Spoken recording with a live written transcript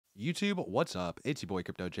YouTube, what's up? It's your boy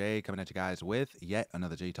Crypto J coming at you guys with yet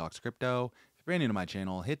another J Talks Crypto. If you're brand new to my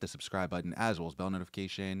channel, hit the subscribe button as well as bell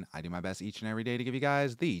notification. I do my best each and every day to give you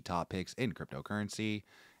guys the top picks in cryptocurrency.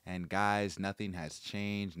 And guys, nothing has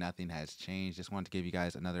changed. Nothing has changed. Just wanted to give you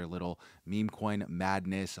guys another little Memecoin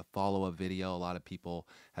madness follow-up video. A lot of people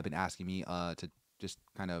have been asking me to just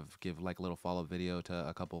kind of give like a little follow-up video to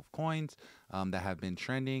a couple of coins that have been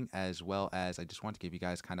trending, as well as I just want to give you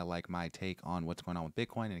guys kind of like my take on what's going on with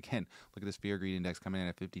Bitcoin. And again, look at this fear greed index coming in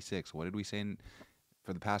at 56. What did we say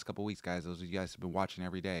for the past couple of weeks, guys? Those of you guys have been watching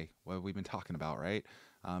every day. What have we been talking about, right?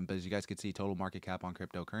 But as you guys can see, total market cap on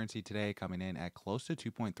cryptocurrency today coming in at close to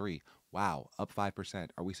 2.3. Wow, up 5%.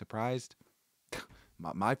 Are we surprised?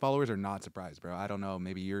 My followers are not surprised, bro. I don't know.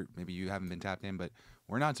 Maybe you haven't been tapped in, but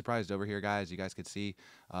we're not surprised over here, guys. You guys could see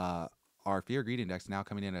our fear greed index now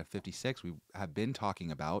coming in at 56. We have been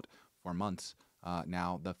talking about for months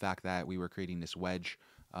now the fact that we were creating this wedge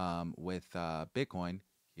with Bitcoin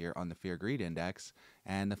here on the fear greed index,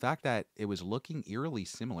 and the fact that it was looking eerily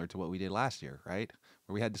similar to what we did last year, right?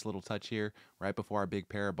 Where we had this little touch here right before our big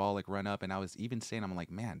parabolic run up, and I was even saying, I'm like,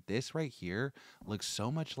 man, this right here looks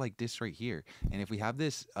so much like this right here, and if we have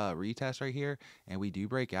this retest right here and we do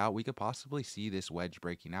break out, we could possibly see this wedge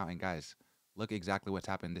breaking out. And guys, look exactly what's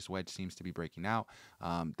happened. This wedge seems to be breaking out.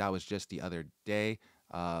 That was just the other day.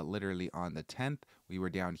 Literally on the 10th, we were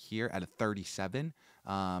down here at a 37,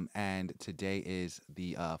 and today is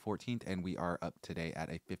the 14th, and we are up today at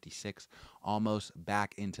a 56, almost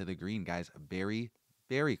back into the green, guys. Very,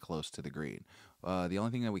 very close to the green. The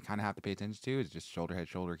only thing that we kind of have to pay attention to is just shoulder head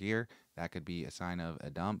shoulder here. That could be a sign of a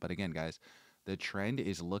dump, but again, guys, the trend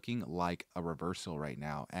is looking like a reversal right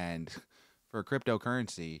now, and for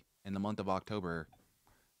cryptocurrency in the month of October,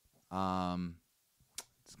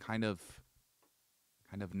 it's kind of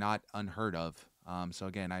not unheard of. So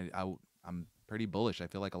again, I'm pretty bullish. I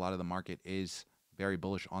feel like a lot of the market is very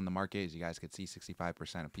bullish on the market. As you guys can see,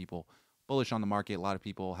 65% of people bullish on the market. A lot of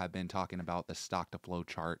people have been talking about the stock to flow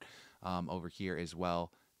chart over here as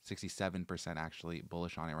well. 67% actually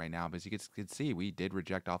bullish on it right now. But as you can see, we did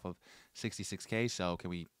reject off of 66K. So can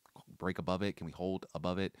we break above it? Can we hold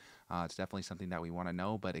above it? It's definitely something that we want to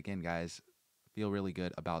know. But again, guys, feel really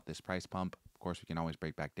good about this price pump. Of course, we can always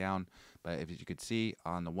break back down, but if you could see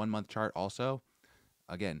on the 1 month chart also,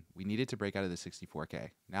 again, we needed to break out of the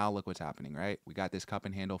 64K. Now look what's happening, right? We got this cup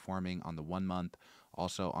and handle forming on the 1 month.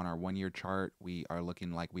 Also on our 1 year chart, we are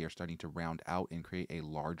looking like we are starting to round out and create a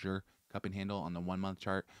larger cup and handle on the 1 month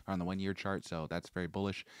chart, or on the 1 year chart. So that's very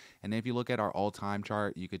bullish. And then if you look at our all-time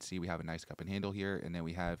chart, you could see we have a nice cup and handle here, and then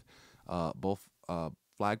we have both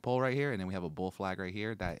flagpole right here, and then we have a bull flag right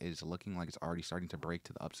here that is looking like it's already starting to break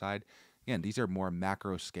to the upside. Again, these are more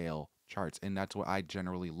macro scale charts, and that's what I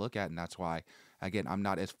generally look at, and that's why, again, I'm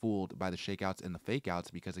not as fooled by the shakeouts and the fake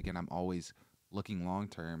outs, because again, I'm always looking long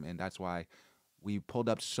term, and that's why we pulled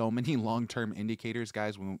up so many long-term indicators,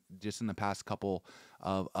 guys, just in the past couple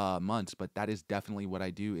of months. But that is definitely what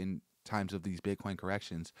I do in times of these Bitcoin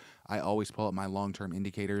corrections. I always pull up my long-term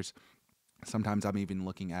indicators. Sometimes I'm even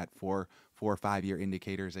looking at 4 or 5 year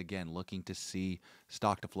indicators, again, looking to see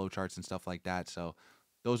stock to flow charts and stuff like that. So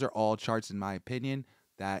those are all charts, in my opinion,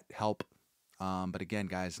 that help. But again,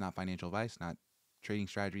 guys, not financial advice, not trading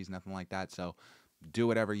strategies, nothing like that. So do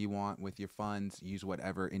whatever you want with your funds. Use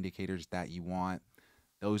whatever indicators that you want.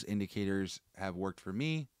 Those indicators have worked for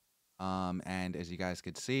me. And as you guys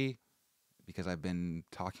could see, because I've been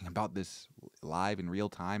talking about this live in real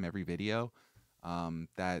time, every video,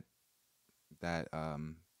 that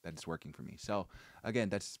it's working for me. So again,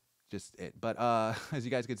 that's just it. But as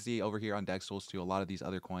you guys can see over here on Dex Tools too, a lot of these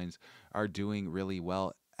other coins are doing really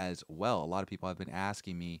well as well. A lot of people have been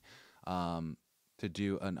asking me to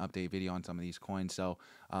do an update video on some of these coins. So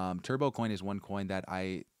Turbo Coin is one coin that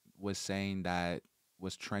I was saying that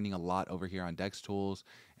was trending a lot over here on Dex Tools,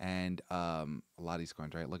 and a lot of these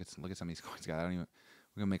coins, right? Look at some of these coins, guys. We're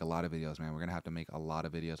gonna make a lot of videos, man. We're gonna have to make a lot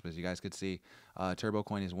of videos. But as you guys could see, Turbo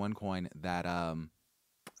Coin is one coin that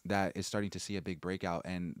that is starting to see a big breakout.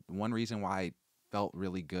 And one reason why I felt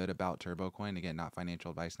really good about Turbo Coin, again, not financial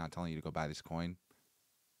advice, not telling you to go buy this coin.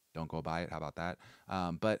 Don't go buy it. How about that?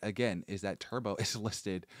 But again, is that Turbo is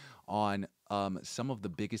listed on some of the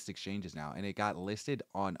biggest exchanges now, and it got listed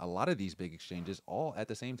on a lot of these big exchanges all at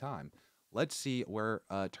the same time. Let's see where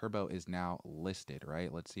Turbo is now listed,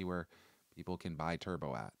 right? Let's see where people can buy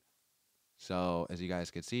Turbo at. So as you guys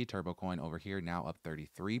can see, Turbo Coin over here now up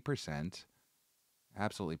 33%.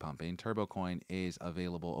 Absolutely pumping. Turbo Coin is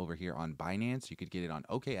available over here on Binance. You could get it on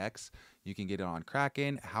OKX. You can get it on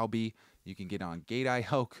Kraken, Huobi. You can get it on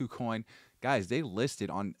Gate.io, KuCoin. Guys, they listed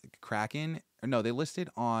on Kraken. Or no, they listed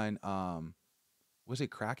on was it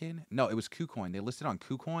Kraken? No, it was KuCoin. They listed on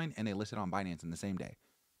KuCoin and they listed on Binance in the same day.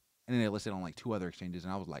 And then they listed on like 2 other exchanges.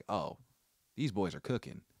 And I was like, oh, these boys are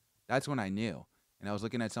cooking. That's when I knew. And I was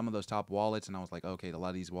looking at some of those top wallets and I was like, okay, a lot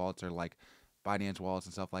of these wallets are like Binance wallets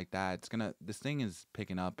and stuff like that. This thing is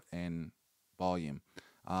picking up in volume.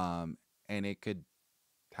 And it could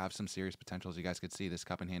have some serious potential. As you guys could see, this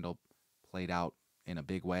cup and handle played out in a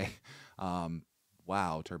big way.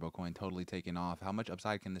 Wow, Turbo Coin totally taking off. How much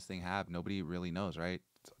upside can this thing have? Nobody really knows, right?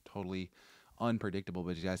 It's totally unpredictable.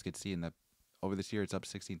 But as you guys could see over this year, it's up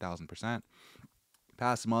 16,000%.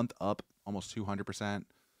 Past month, up almost 200%.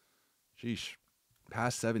 Sheesh.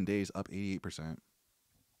 Past 7 days, up 88%.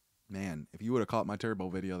 Man, if you would have caught my turbo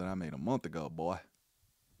video that I made a month ago, boy,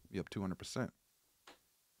 be up 200%.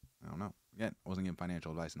 I don't know. Again, I wasn't giving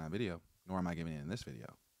financial advice in that video, nor am I giving it in this video.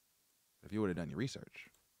 If you would have done your research,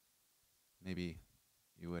 maybe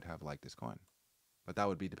you would have liked this coin. But that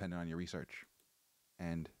would be dependent on your research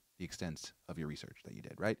and the extent of your research that you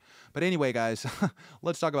did, right? But anyway, guys,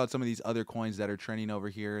 let's talk about some of these other coins that are trending over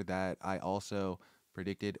here that I also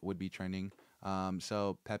predicted would be trending.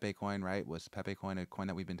 So Pepe Coin, right, was Pepe Coin, a coin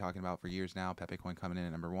that we've been talking about for years now. Pepe Coin coming in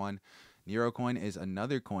at number 1. Nero Coin is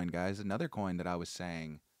another coin, guys. Another coin that I was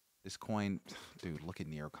saying, this coin, dude, look at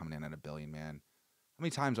Nero coming in at $1 billion, man. How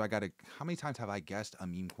many times have I guessed a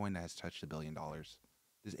meme coin that has touched $1 billion?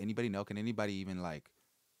 Does anybody know? Can anybody even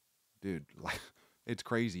dude, it's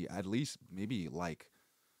crazy. At least maybe I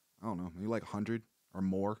don't know, maybe 100 or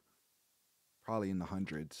more. Probably in the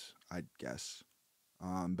hundreds, I'd guess.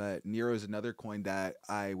 But Nero is another coin that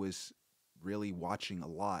I was really watching a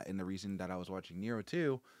lot. And the reason that I was watching Nero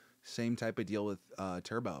too, same type of deal with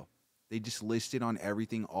Turbo. They just listed on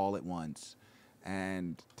everything all at once.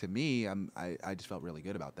 And to me, I just felt really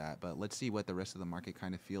good about that. But let's see what the rest of the market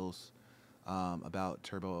kind of feels about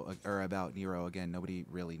Turbo or about Nero. Again, nobody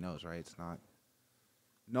really knows, right? It's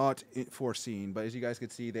not foreseen, but as you guys can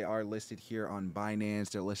see, they are listed here on Binance.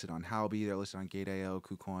 They're listed on Huobi. They're listed on Gate.io,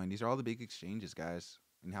 KuCoin. These are all the big exchanges, guys.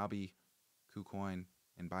 And Huobi, KuCoin,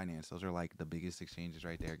 and Binance. Those are like the biggest exchanges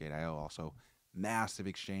right there. Gate.io also massive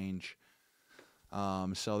exchange.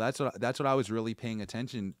 So that's what I was really paying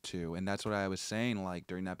attention to, and that's what I was saying. Like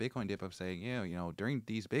during that Bitcoin dip, I'm saying, during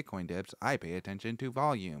these Bitcoin dips, I pay attention to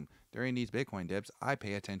volume. During these Bitcoin dips, I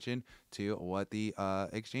pay attention to what the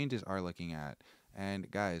exchanges are looking at.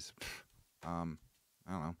 And guys, I don't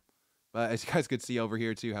know. But as you guys could see over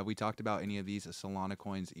here too, have we talked about any of these Solana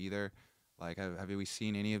coins either? Like, have we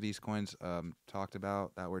seen any of these coins talked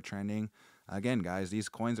about that were trending? Again, guys, these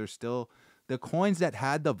coins are still the coins that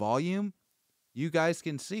had the volume. You guys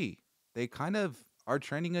can see they kind of are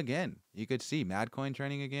trending again. You could see Madcoin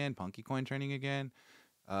trending again, Punky Coin trending again.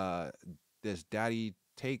 This Daddy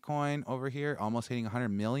Take coin over here almost hitting 100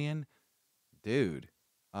 million, dude.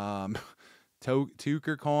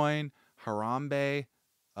 Tuker Coin, Harambe,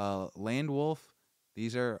 Landwolf.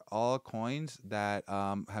 These are all coins that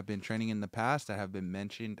have been trending in the past, that have been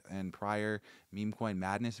mentioned in prior meme coin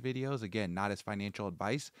madness videos. Again, not as financial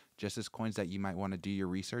advice, just as coins that you might want to do your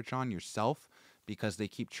research on yourself because they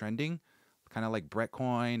keep trending, kind of like Brett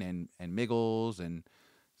Coin and Miggles and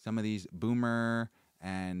some of these Boomer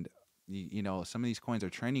and some of these coins are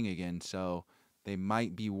trending again, so they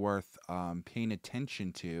might be worth paying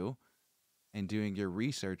attention to and doing your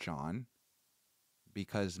research on,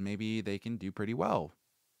 because maybe they can do pretty well.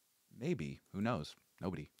 Maybe. Who knows?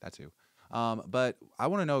 Nobody. That's who. But I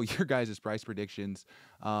want to know your guys' price predictions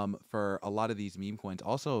for a lot of these meme coins.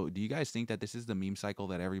 Also, do you guys think that this is the meme cycle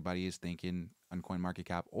that everybody is thinking on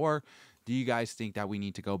CoinMarketCap? Or do you guys think that we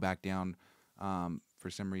need to go back down for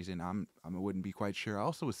some reason? I wouldn't be quite sure. I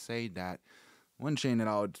also would say that one chain that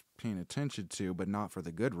I was paying attention to, but not for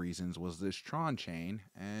the good reasons, was this Tron chain.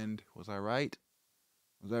 And was I right?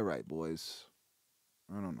 Was I right, boys?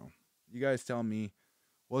 I don't know. You guys tell me.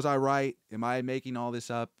 Was I right? Am I making all this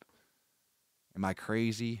up? Am I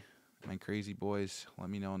crazy? Am I crazy, boys? Let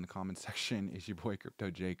me know in the comment section. Is your boy Crypto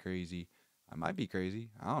J crazy? I might be crazy.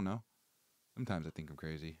 I don't know. Sometimes I think I'm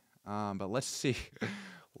crazy. But let's see.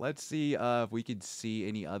 Let's see if we can see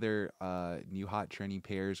any other new hot trending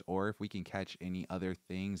pairs, or if we can catch any other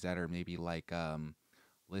things that are maybe like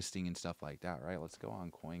listing and stuff like that, right? Let's go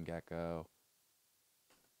on CoinGecko.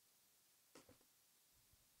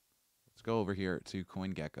 Let's go over here to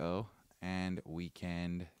CoinGecko, and we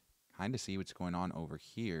can kind of see what's going on over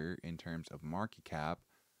here in terms of market cap.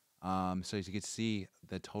 So as you can see,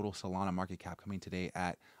 the total Solana market cap coming today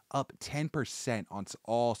at up 10% on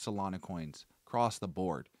all Solana coins across the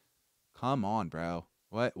board. Come on, bro.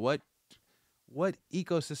 What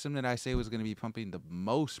ecosystem did I say was going to be pumping the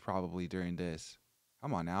most probably during this?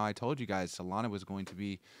 Come on now. I told you guys Solana was going to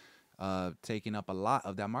be taking up a lot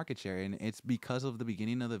of that market share. And it's because of the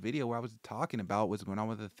beginning of the video where I was talking about what's going on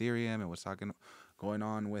with Ethereum and what's going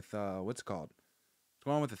on with what's going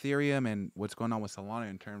on with Ethereum and what's going on with Solana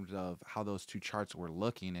in terms of how those two charts were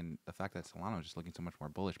looking and the fact that Solana was just looking so much more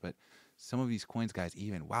bullish. But some of these coins, guys,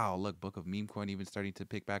 even wow, look, Book of Memecoin even starting to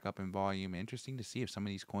pick back up in volume. Interesting to see if some of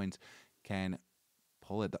these coins can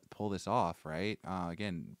pull this off, right?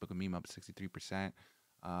 Again, Book of Meme up 63%.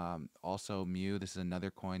 Also, Mu, this is another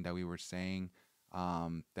coin that we were saying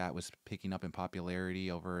that was picking up in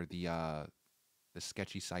popularity over the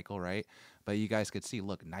sketchy cycle, right? But you guys could see,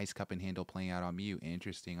 look, nice cup and handle playing out on Mu.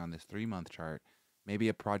 Interesting on this 3-month chart. Maybe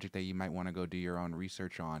a project that you might want to go do your own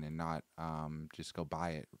research on and not just go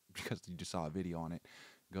buy it because you just saw a video on it.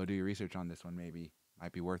 Go do your research on this one, maybe.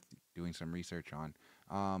 Might be worth doing some research on.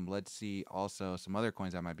 Let's see also some other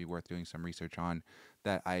coins that might be worth doing some research on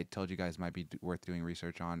that I told you guys might be worth doing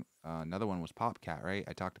research on. Another one was PopCat, right?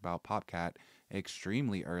 I talked about PopCat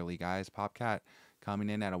extremely early, guys. PopCat coming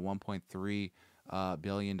in at a $1.3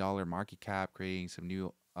 billion market cap, creating some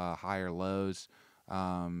new higher lows.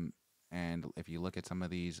 And if you look at some of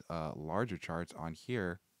these larger charts on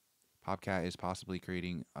here, PopCat is possibly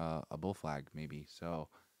creating a bull flag, maybe. So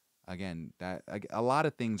again, that a lot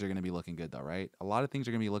of things are going to be looking good, though, right? A lot of things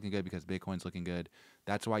are going to be looking good because Bitcoin's looking good.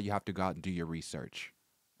 That's why you have to go out and do your research.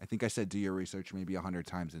 I think I said do your research maybe 100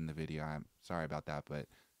 times in the video. I'm sorry about that, but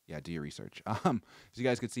yeah, do your research. As you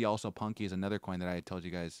guys could see, also Punky is another coin that I told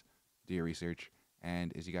you guys do your research.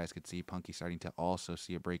 And as you guys could see, Punky starting to also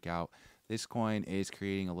see a breakout. This coin is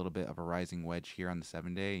creating a little bit of a rising wedge here on the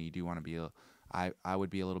 7-day. You do want to be, I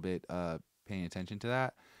would be a little bit paying attention to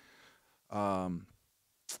that.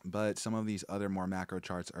 But some of these other more macro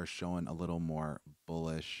charts are showing a little more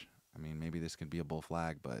bullish. I mean, maybe this could be a bull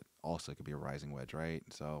flag, but also it could be a rising wedge, right?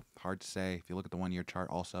 So hard to say. If you look at the 1-year chart,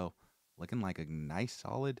 also looking like a nice,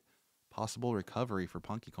 solid possible recovery for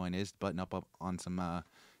Punky Coin is button up on some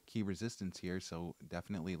key resistance here. So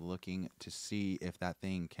definitely looking to see if that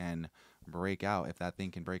thing can break out. If that thing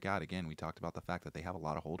can break out, again, we talked about the fact that they have a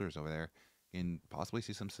lot of holders over there and possibly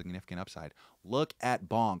see some significant upside. Look at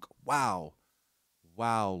Bonk. Wow.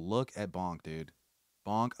 Wow, look at Bonk, dude.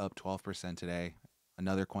 Bonk up 12% today.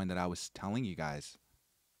 Another coin that I was telling you guys.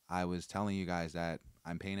 I was telling you guys that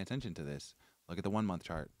I'm paying attention to this. Look at the 1-month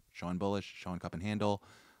chart. Showing bullish, showing cup and handle.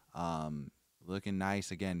 Looking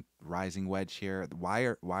nice. Again, rising wedge here.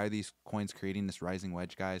 Why are these coins creating this rising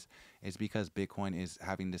wedge, guys? It's because Bitcoin is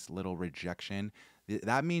having this little rejection.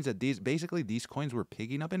 That means that these coins were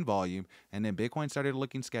picking up in volume, and then Bitcoin started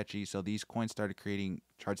looking sketchy, so these coins started creating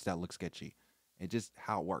charts that look sketchy. It's just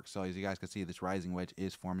how it works. So as you guys can see, this rising wedge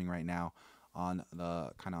is forming right now on the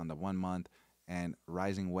kind of on the 1 month, and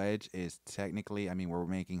rising wedge is technically, I mean, we're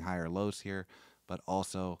making higher lows here, but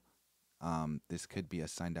also this could be a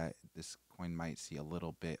sign that this coin might see a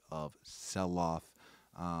little bit of sell-off.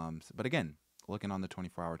 But again, looking on the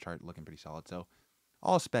 24-hour chart, looking pretty solid. So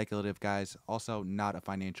all speculative, guys. Also not a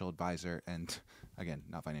financial advisor, and again,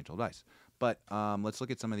 not financial advice. But let's look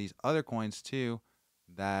at some of these other coins too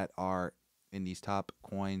that are in these top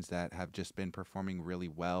coins that have just been performing really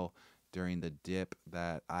well during the dip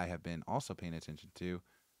that I have been also paying attention to.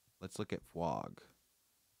 Let's look at FWOG.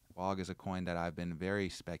 FWOG is a coin that I've been very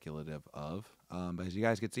speculative of. But as you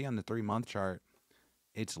guys can see on the 3-month chart,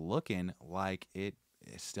 it's looking like it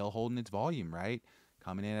is still holding its volume, right?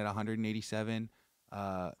 Coming in at 187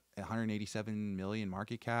 million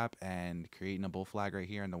market cap and creating a bull flag right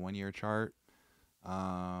here in the 1-year chart.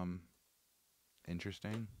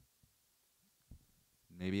 Interesting.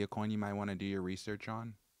 Maybe a coin you might want to do your research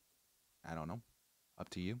on. I don't know. Up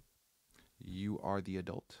to you. You are the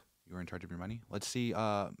adult. You are in charge of your money. Let's see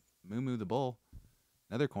Moo the Bull,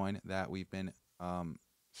 another coin that we've been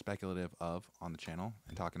speculative of on the channel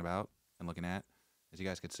and talking about and looking at, as you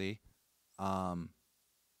guys could see.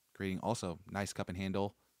 Creating also nice cup and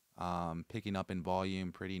handle, picking up in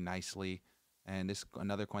volume pretty nicely. And this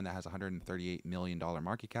another coin that has $138 million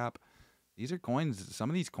market cap. These are coins, some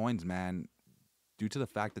of these coins, man, due to the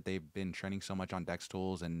fact that they've been trending so much on Dex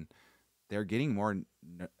Tools and they're getting more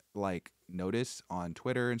like notice on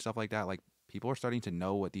Twitter and stuff like that. Like people are starting to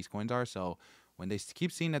know what these coins are. So when they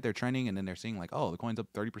keep seeing that they're trending and then they're seeing like, oh, the coin's up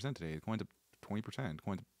 30% today, the coin's up 20%, the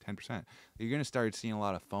coin's up 10%, you're going to start seeing a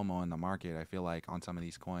lot of FOMO in the market, I feel like, on some of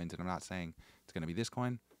these coins. And I'm not saying it's going to be this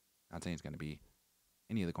coin. I'm not saying it's going to be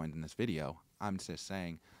any of the coins in this video. I'm just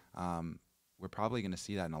saying we're probably going to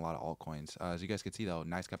see that in a lot of altcoins. As you guys can see, though,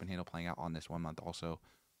 nice cup and handle playing out on this 1 month. Also,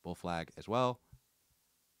 bull flag as well.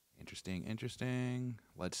 Interesting, interesting.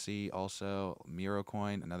 Let's see also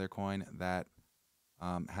Memecoin, another coin that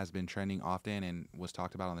has been trending often and was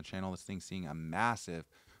talked about on the channel. This thing's seeing a massive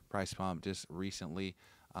price pump just recently.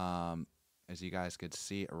 As you guys could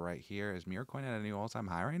see right here, is Memecoin at a new all-time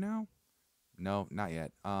high right now? No, not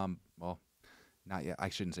yet. Well, not yet. I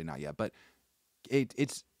shouldn't say not yet, but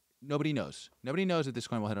it's nobody knows. Nobody knows if this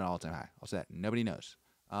coin will hit an all-time high. I'll say that. Nobody knows.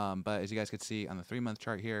 But as you guys could see on the 3-month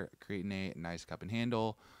chart here, creating a nice cup and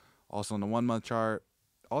handle. Also on the 1-month chart,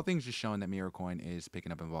 all things just showing that Memecoin is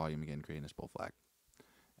picking up in volume again, creating this bull flag.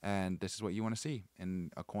 And this is what you want to see in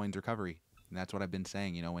a coin's recovery. And that's what I've been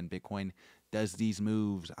saying. You know, when Bitcoin does these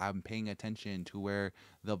moves, I'm paying attention to where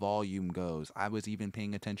the volume goes. I was even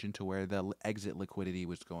paying attention to where the exit liquidity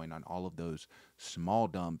was going on all of those small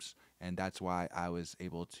dumps. And that's why I was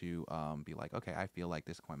able to be like, okay, I feel like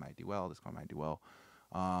this coin might do well. This coin might do well.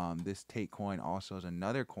 This Take coin also is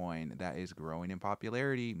another coin that is growing in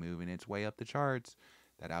popularity, moving its way up the charts.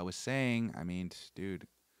 That I was saying, I mean, dude,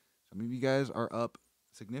 some of you guys are up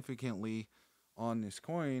significantly on this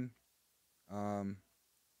coin.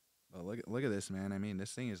 But look at this, man. I mean,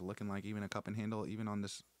 this thing is looking like even a cup and handle, even on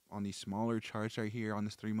these smaller charts right here on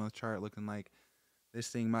this 3-month chart, looking like this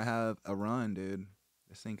thing might have a run, dude.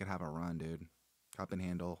 This thing could have a run, dude. Cup and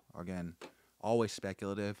handle again, always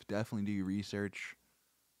speculative. Definitely do your research.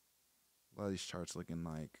 A lot of these charts looking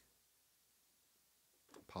like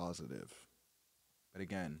positive, but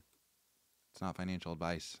again, it's not financial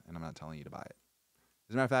advice, and I'm not telling you to buy it.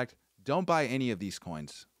 As a matter of fact, don't buy any of these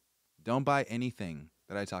coins. Don't buy anything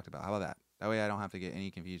that I talked about. How about that? That way I don't have to get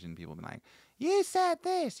any confusion. People be like, you said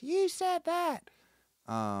this, you said that.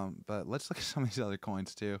 But let's look at some of these other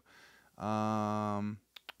coins too. I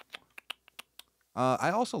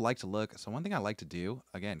also like to look. So one thing I like to do,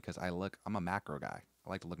 again, because I'm a macro guy. I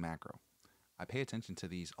like to look macro. I pay attention to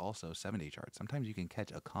these also 7-day charts. Sometimes you can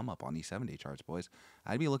catch a come up on these 7-day charts, boys.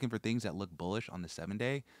 I'd be looking for things that look bullish on the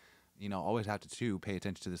 7-day. You know, always have to pay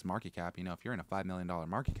attention to this market cap. You know, if you're in a $5 million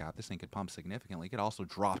market cap, this thing could pump significantly. It could also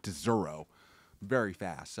drop to zero very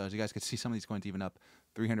fast. So as you guys can see, some of these coins even up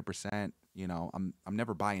 300%. You know, I'm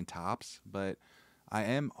never buying tops, but I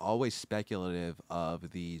am always speculative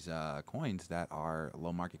of these coins that are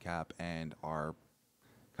low market cap and are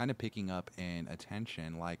kind of picking up in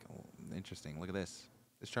attention. Like, interesting. Look at this.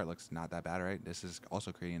 This chart looks not that bad, right? This is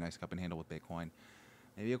also creating a nice cup and handle with Bitcoin.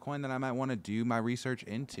 Maybe a coin that I might want to do my research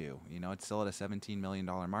into. You know, it's still at a $17 million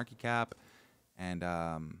market cap, and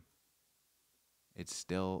it's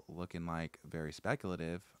still looking like very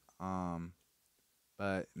speculative.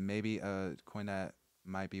 But maybe a coin that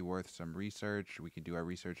might be worth some research. We can do our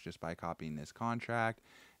research just by copying this contract.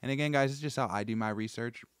 And again, guys, it's just how I do my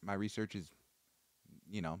research. My research is,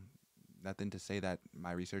 you know, nothing to say that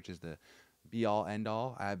my research is the be all end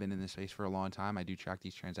all. I've been in this space for a long time. I do track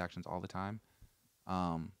these transactions all the time.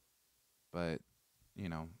 But you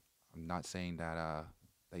know, I'm not saying that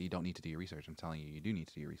that you don't need to do your research. I'm telling you, you do need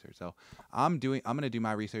to do your research. So I'm going to do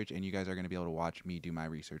my research, and you guys are going to be able to watch me do my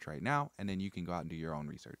research right now, and then you can go out and do your own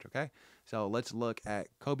research. Okay. So let's look at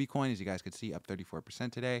Kobe coin. As you guys could see, up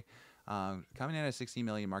 34% today, coming in at a 16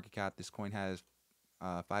 million market cap. This coin has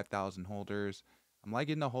 5,000 holders. I'm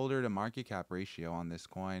liking the holder to market cap ratio on this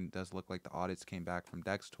coin. It does look like the audits came back from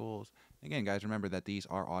Dex Tools. Again, guys, remember that these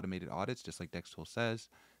are automated audits, just like Dex Tools says.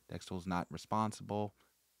 Dex Tools not responsible.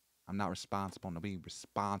 I'm not responsible. Nobody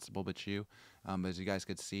responsible but you. But as you guys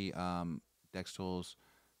could see, Dex Tools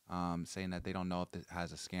saying that they don't know if it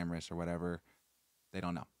has a scam risk or whatever. They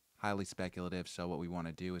don't know. Highly speculative. So what we want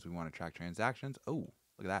to do is we want to track transactions. Oh,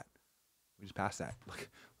 look at that. We just passed that. Look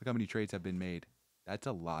how many trades have been made. That's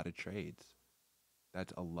a lot of trades.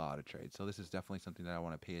 That's a lot of trades. So this is definitely something that I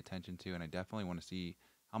want to pay attention to, and I definitely want to see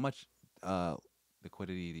how much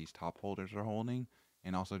liquidity these top holders are holding,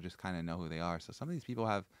 and also just kind of know who they are. So some of these people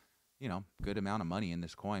have, you know, good amount of money in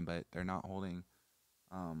this coin, but they're not holding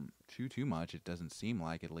too much. It doesn't seem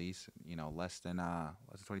like, at least, you know, less than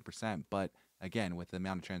 20%. But again, with the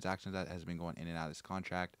amount of transactions that has been going in and out of this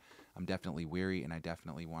contract, I'm definitely weary, and I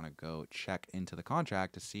definitely want to go check into the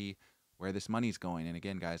contract to see where this money's going. And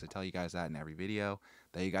again, guys, I tell you guys that in every video,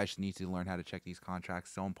 that you guys need to learn how to check these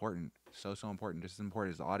contracts. So important. So important. Just as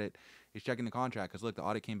important as the audit is checking the contract. Because look, the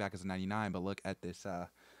audit came back as a 99, but look at this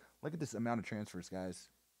amount of transfers, guys.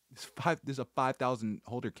 This is a 5,000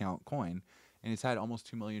 holder count coin, and it's had almost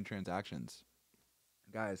 2 million transactions.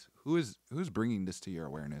 Guys, who's bringing this to your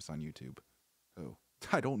awareness on YouTube? Who?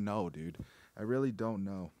 I don't know, dude. I really don't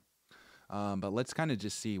know. But let's kind of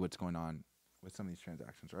just see what's going on with some of these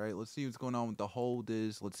transactions, right? Let's see what's going on with the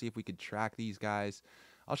holders. Let's see if we could track these guys.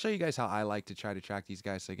 I'll show you guys how I like to try to track these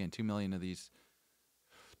guys. So again, 2 million of these,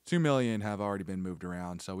 2 million have already been moved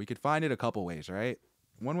around. So we could find it a couple ways, right?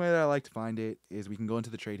 one way that I like to find it is we can go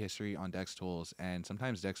into the trade history on Dex Tools, and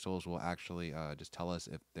sometimes Dex Tools will actually just tell us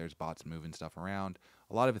if there's bots moving stuff around.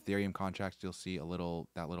 A lot of Ethereum contracts, you'll see that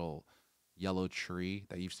little yellow tree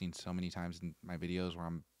that you've seen so many times in my videos where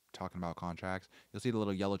I'm talking about contracts. You'll see the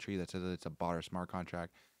little yellow tree that says that it's a bot or smart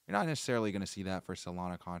contract. You're not necessarily going to see that for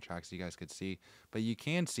Solana contracts, you guys could see, but you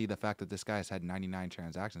can see the fact that this guy has had 99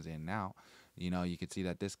 transactions in now. You could see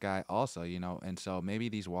that this guy also, and so maybe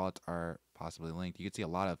these wallets are possibly linked. You could see a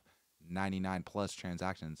lot of 99 plus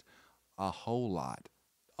transactions, a whole lot,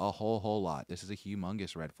 a whole lot. This is a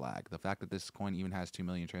humongous red flag. The fact that this coin even has 2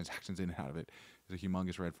 million transactions in and out of it is a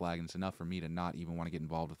humongous red flag, and it's enough for me to not even want to get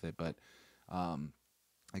involved with it. But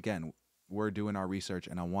again, we're doing our research,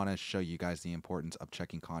 and I want to show you guys the importance of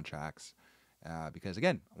checking contracts because,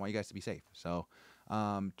 again, I want you guys to be safe. So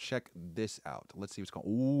check this out. Let's see what's going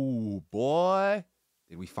on. Ooh, boy.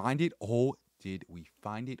 Did we find it? Oh, did we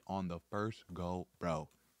find it on the first go, bro?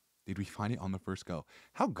 Did we find it on the first go?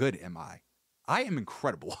 How good am I? I am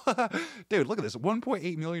incredible. Dude, look at this.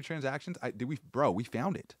 1.8 million transactions. We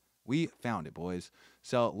found it. We found it, boys.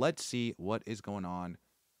 So let's see what is going on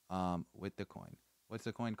with the coin. What's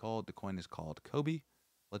the coin called? The coin is called Kobe.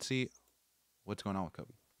 Let's see what's going on with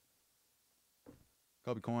Kobe.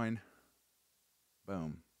 Kobe coin.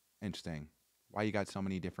 Boom. Interesting. Why you got so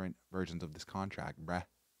many different versions of this contract, bruh?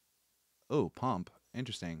 Oh, pump.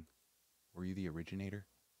 Interesting. Were you the originator?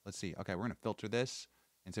 Let's see. Okay, we're going to filter this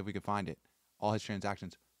and see if we can find it. All his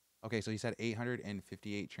transactions. Okay, so he's had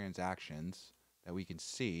 858 transactions that we can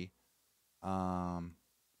see.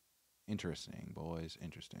 Interesting, boys.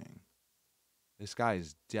 Interesting. This guy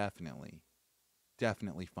is definitely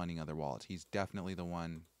funding other wallets. He's definitely the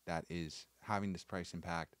one that is having this price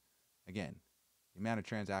impact. Again, the amount of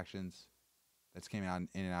transactions that's came out in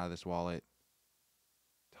and out of this wallet,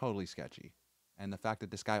 totally sketchy. And the fact that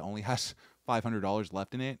this guy only has $500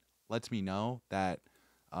 left in it lets me know that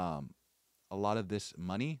a lot of this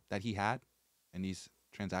money that he had in these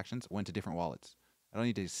transactions went to different wallets. I don't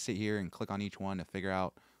need to sit here and click on each one to figure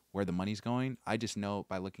out where the money's going. I just know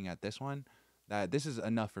by looking at this one that this is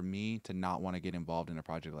enough for me to not want to get involved in a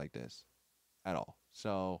project like this at all.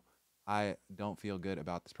 So I don't feel good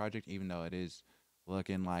about this project, even though it is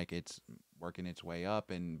looking like it's working its way up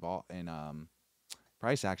in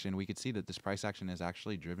price action. We could see that this price action is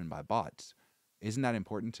actually driven by bots. Isn't that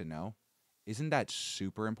important to know? Isn't that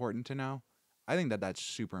super important to know? I think that that's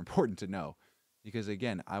super important to know because,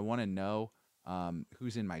 again, I want to know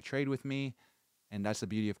who's in my trade with me. And that's the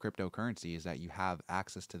beauty of cryptocurrency, is that you have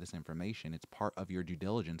access to this information. It's part of your due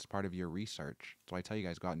diligence, part of your research. So I tell you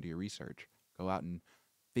guys, go out and do your research. Go out and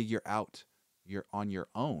figure out on your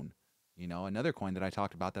own. Another coin that I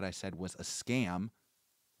talked about that I said was a scam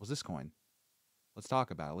was this coin. Let's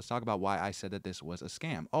talk about it. Let's talk about why I said that this was a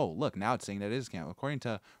scam. Oh, look, now it's saying that it is a scam. According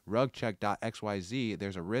to rugcheck.xyz,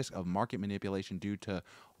 there's a risk of market manipulation due to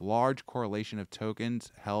large correlation of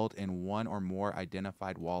tokens held in one or more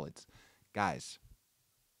identified wallets. Guys,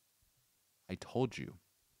 I told you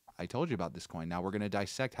about this coin. Now we're going to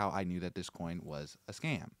dissect how I knew that this coin was a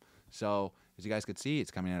scam. So as you guys could see,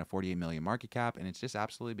 it's coming in at a 48 million market cap, and it's just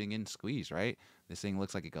absolutely been getting squeezed, right? This thing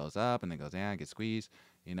looks like it goes up and then goes down, gets squeezed,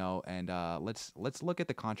 and let's look at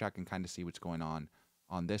the contract and kind of see what's going on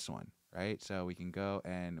this one, right? So we can go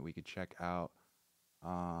and we could check out,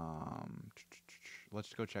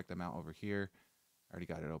 let's go check them out over here. I already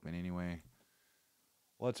got it open anyway.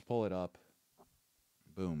 Let's pull it up.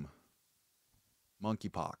 Boom.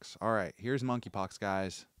 Monkeypox. All right, here's monkeypox,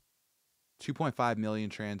 guys. 2.5 million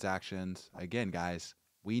transactions. Again, guys,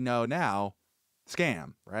 we know now,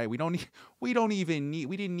 scam, right? We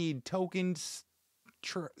didn't need tokens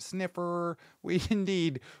sniffer. We didn't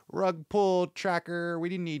need rug pull tracker. We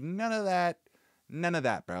didn't need none of that. None of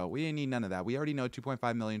that, bro. We didn't need none of that. We already know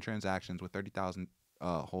 2.5 million transactions with 30,000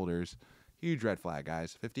 holders. Huge red flag,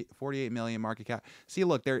 guys. 48 million market cap. See,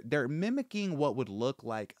 look, they're mimicking what would look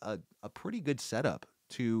like a pretty good setup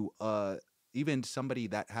to even somebody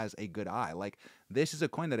that has a good eye. Like, this is a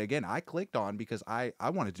coin that, again, I clicked on because I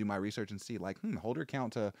want to do my research and see, like, holder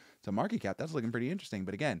count to market cap. That's looking pretty interesting.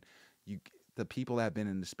 But again, the people that have been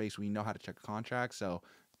in the space, we know how to check contracts. So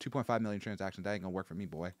 2.5 million transactions, that ain't gonna work for me,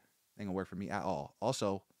 boy. Ain't gonna work for me at all.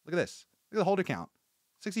 Also, look at this. Look at the holder count.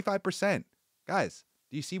 65%. Guys,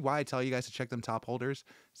 do you see why I tell you guys to check them top holders?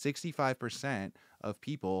 65% of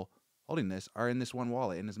people holding this are in this one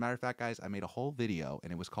wallet. And as a matter of fact, guys, I made a whole video,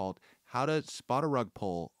 and it was called How to Spot a Rug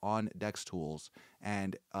Pull on Dex Tools.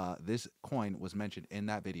 And this coin was mentioned in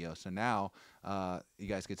that video. So now you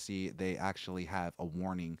guys could see they actually have a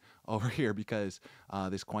warning over here because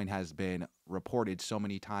this coin has been reported so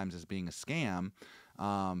many times as being a scam.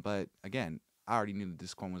 But again, I already knew that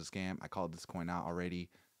this coin was a scam. I called this coin out already.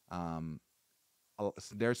 Um,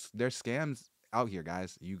 there's scams out here,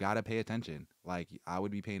 guys. You gotta pay attention. Like I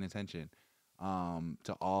would be paying attention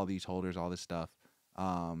to all these holders, all this stuff.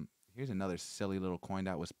 Here's another silly little coin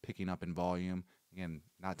that was picking up in volume. Again,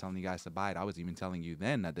 not telling you guys to buy it. I was even telling you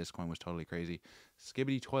then that this coin was totally crazy.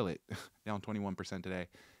 Skibbity Toilet down 21% today.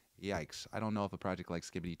 Yikes. I don't know if a project like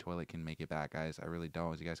Skibbity Toilet can make it back, guys. I really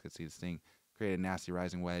don't. As you guys could see, this thing created a nasty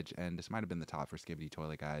rising wedge, and this might have been the top for Skibbity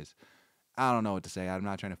Toilet, guys. I don't know what to say. I'm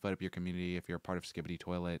not trying to foot up your community if you're a part of Skibbity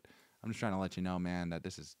Toilet. I'm just trying to let you know, man, that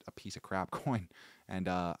this is a piece of crap coin. And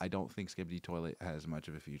I don't think Skibbity Toilet has much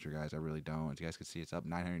of a future, guys. I really don't. As you guys can see, it's up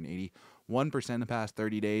 981% in the past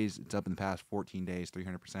 30 days. It's up in the past 14 days,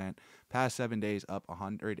 300%. Past 7 days, up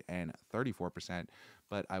 134%.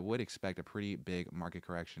 But I would expect a pretty big market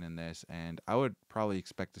correction in this. And I would probably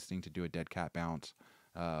expect this thing to do a dead cat bounce,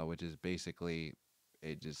 which is basically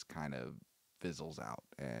it just kind of fizzles out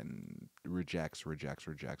and rejects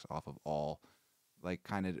off of all, like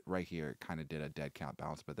kind of right here, it kind of did a dead cat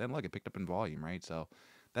bounce, but then look, it picked up in volume, right? So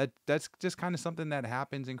that's just kind of something that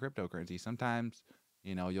happens in cryptocurrency. Sometimes,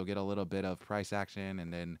 you know, you'll get a little bit of price action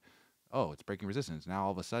and then, oh, it's breaking resistance. Now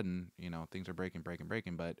all of a sudden, you know, things are breaking.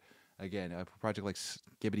 But again, a project like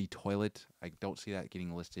Skibbity Toilet, I don't see that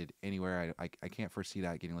getting listed anywhere. I can't foresee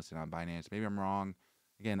that getting listed on Binance. Maybe I'm wrong.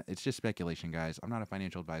 Again, it's just speculation, guys. I'm not a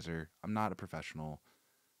financial advisor. I'm not a professional.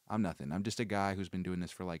 I'm nothing. I'm just a guy who's been doing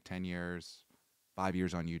this for like 10 years, 5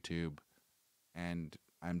 years on YouTube, and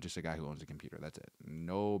I'm just a guy who owns a computer. That's it.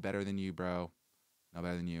 No better than you, bro. No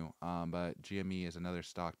better than you. But GME is another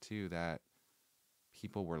stock too that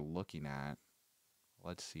people were looking at.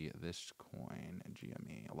 Let's see this coin,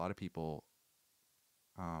 GME. A lot of people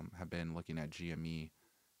have been looking at GME.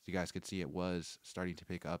 So you guys could see it was starting to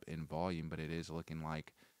pick up in volume, but it is looking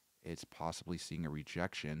like it's possibly seeing a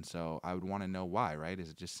rejection. So I would want to know why, right? Is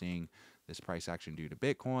it just seeing this price action due to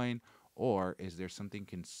Bitcoin, or is there something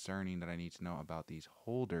concerning that I need to know about these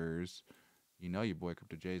holders? You know, your boy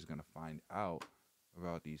Crypto J is going to find out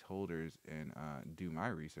about these holders and do my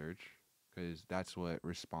research, because that's what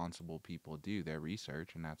responsible people do, their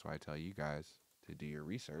research, and that's why I tell you guys to do your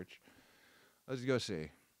research. Let's go see.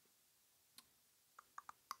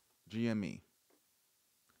 GME.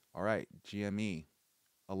 All right, GME.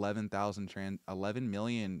 11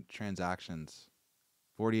 million transactions,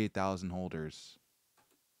 48,000 holders.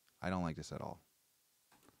 I don't like this at all.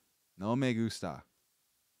 No me gusta.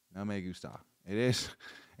 No me gusta. It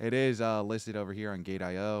is listed over here on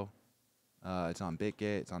Gate.io. It's on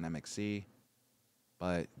BitGet. It's on MXC.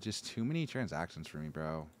 But just too many transactions for me,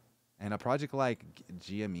 bro. And a project like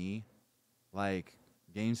GME, like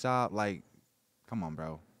GameStop, like, come on,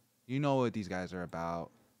 bro. You know what these guys are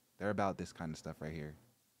about. They're about this kind of stuff right here.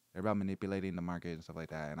 They're about manipulating the market and stuff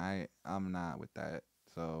like that. And I'm not with that.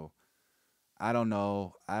 So I don't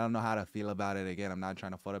know. I don't know how to feel about it. Again, I'm not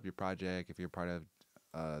trying to float up your project. If you're part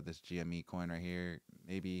of this GME coin right here,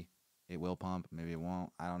 maybe it will pump, maybe it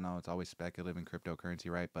won't. I don't know. It's always speculative in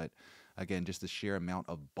cryptocurrency, right? But again, just the sheer amount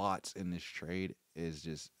of bots in this trade is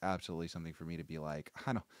just absolutely something for me to be like,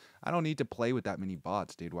 I don't need to play with that many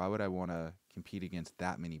bots, dude. Why would I want to compete against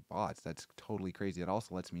that many bots? That's totally crazy. It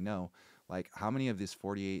also lets me know, like, how many of these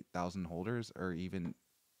 48,000 holders are even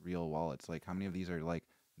real wallets? Like, how many of these are like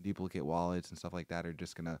duplicate wallets and stuff like that are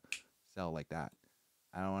just gonna sell like that?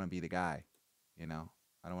 I don't want to be the guy, you know.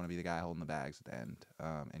 I don't want to be the guy holding the bags at the end,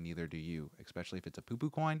 and neither do you, especially if it's a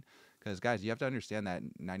poo-poo coin. Because, guys, you have to understand that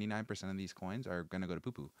 99% of these coins are going to go to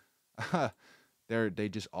poo-poo. They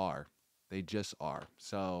just are. They just are.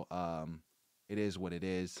 So it is what it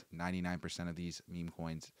is. 99% of these meme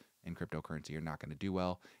coins in cryptocurrency are not going to do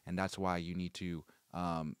well, and that's why you need to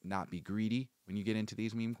not be greedy when you get into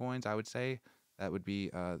these meme coins. I would say that would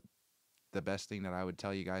be the best thing that I would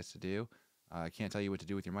tell you guys to do. I can't tell you what to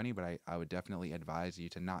do with your money, but I would definitely advise you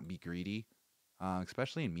to not be greedy,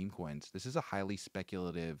 especially in meme coins. This is a highly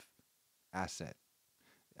speculative asset.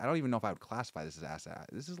 I don't even know if I would classify this as asset.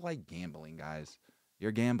 This is like gambling, guys.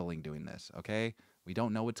 You're gambling doing this, okay? We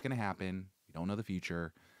don't know what's going to happen. We don't know the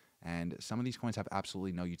future. And some of these coins have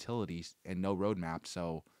absolutely no utilities and no roadmap.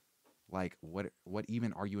 So, like, what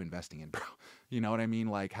even are you investing in, bro? You know what I mean?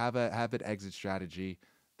 Like, have an exit strategy.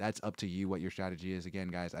 That's up to you what your strategy is. Again,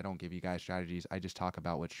 guys, I don't give you guys strategies. I just talk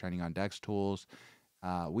about what's trending on DEX tools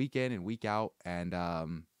week in and week out, and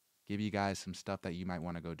give you guys some stuff that you might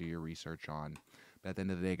want to go do your research on. But at the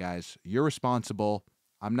end of the day, guys, you're responsible.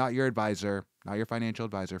 I'm not your advisor, not your financial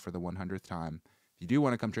advisor for the 100th time. If you do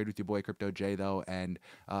want to come trade with your boy Crypto J though, and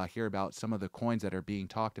hear about some of the coins that are being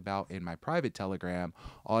talked about in my private Telegram,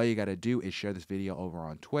 all you got to do is share this video over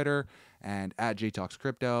on Twitter and at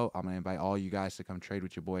JTalksCrypto. I'm going to invite all you guys to come trade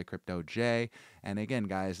with your boy Crypto J. And again,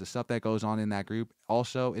 guys, the stuff that goes on in that group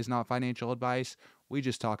also is not financial advice. We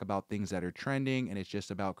just talk about things that are trending, and it's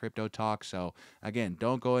just about crypto talk. So again,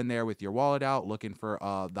 don't go in there with your wallet out looking for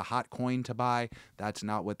the hot coin to buy. That's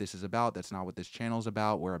not what this is about. That's not what this channel is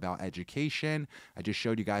about. We're about education. I just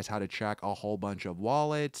showed you guys how to track a whole bunch of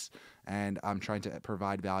wallets, and I'm trying to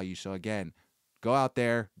provide value. So again, go out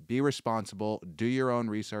there, be responsible, do your own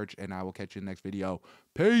research, and I will catch you in the next video.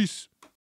 Peace.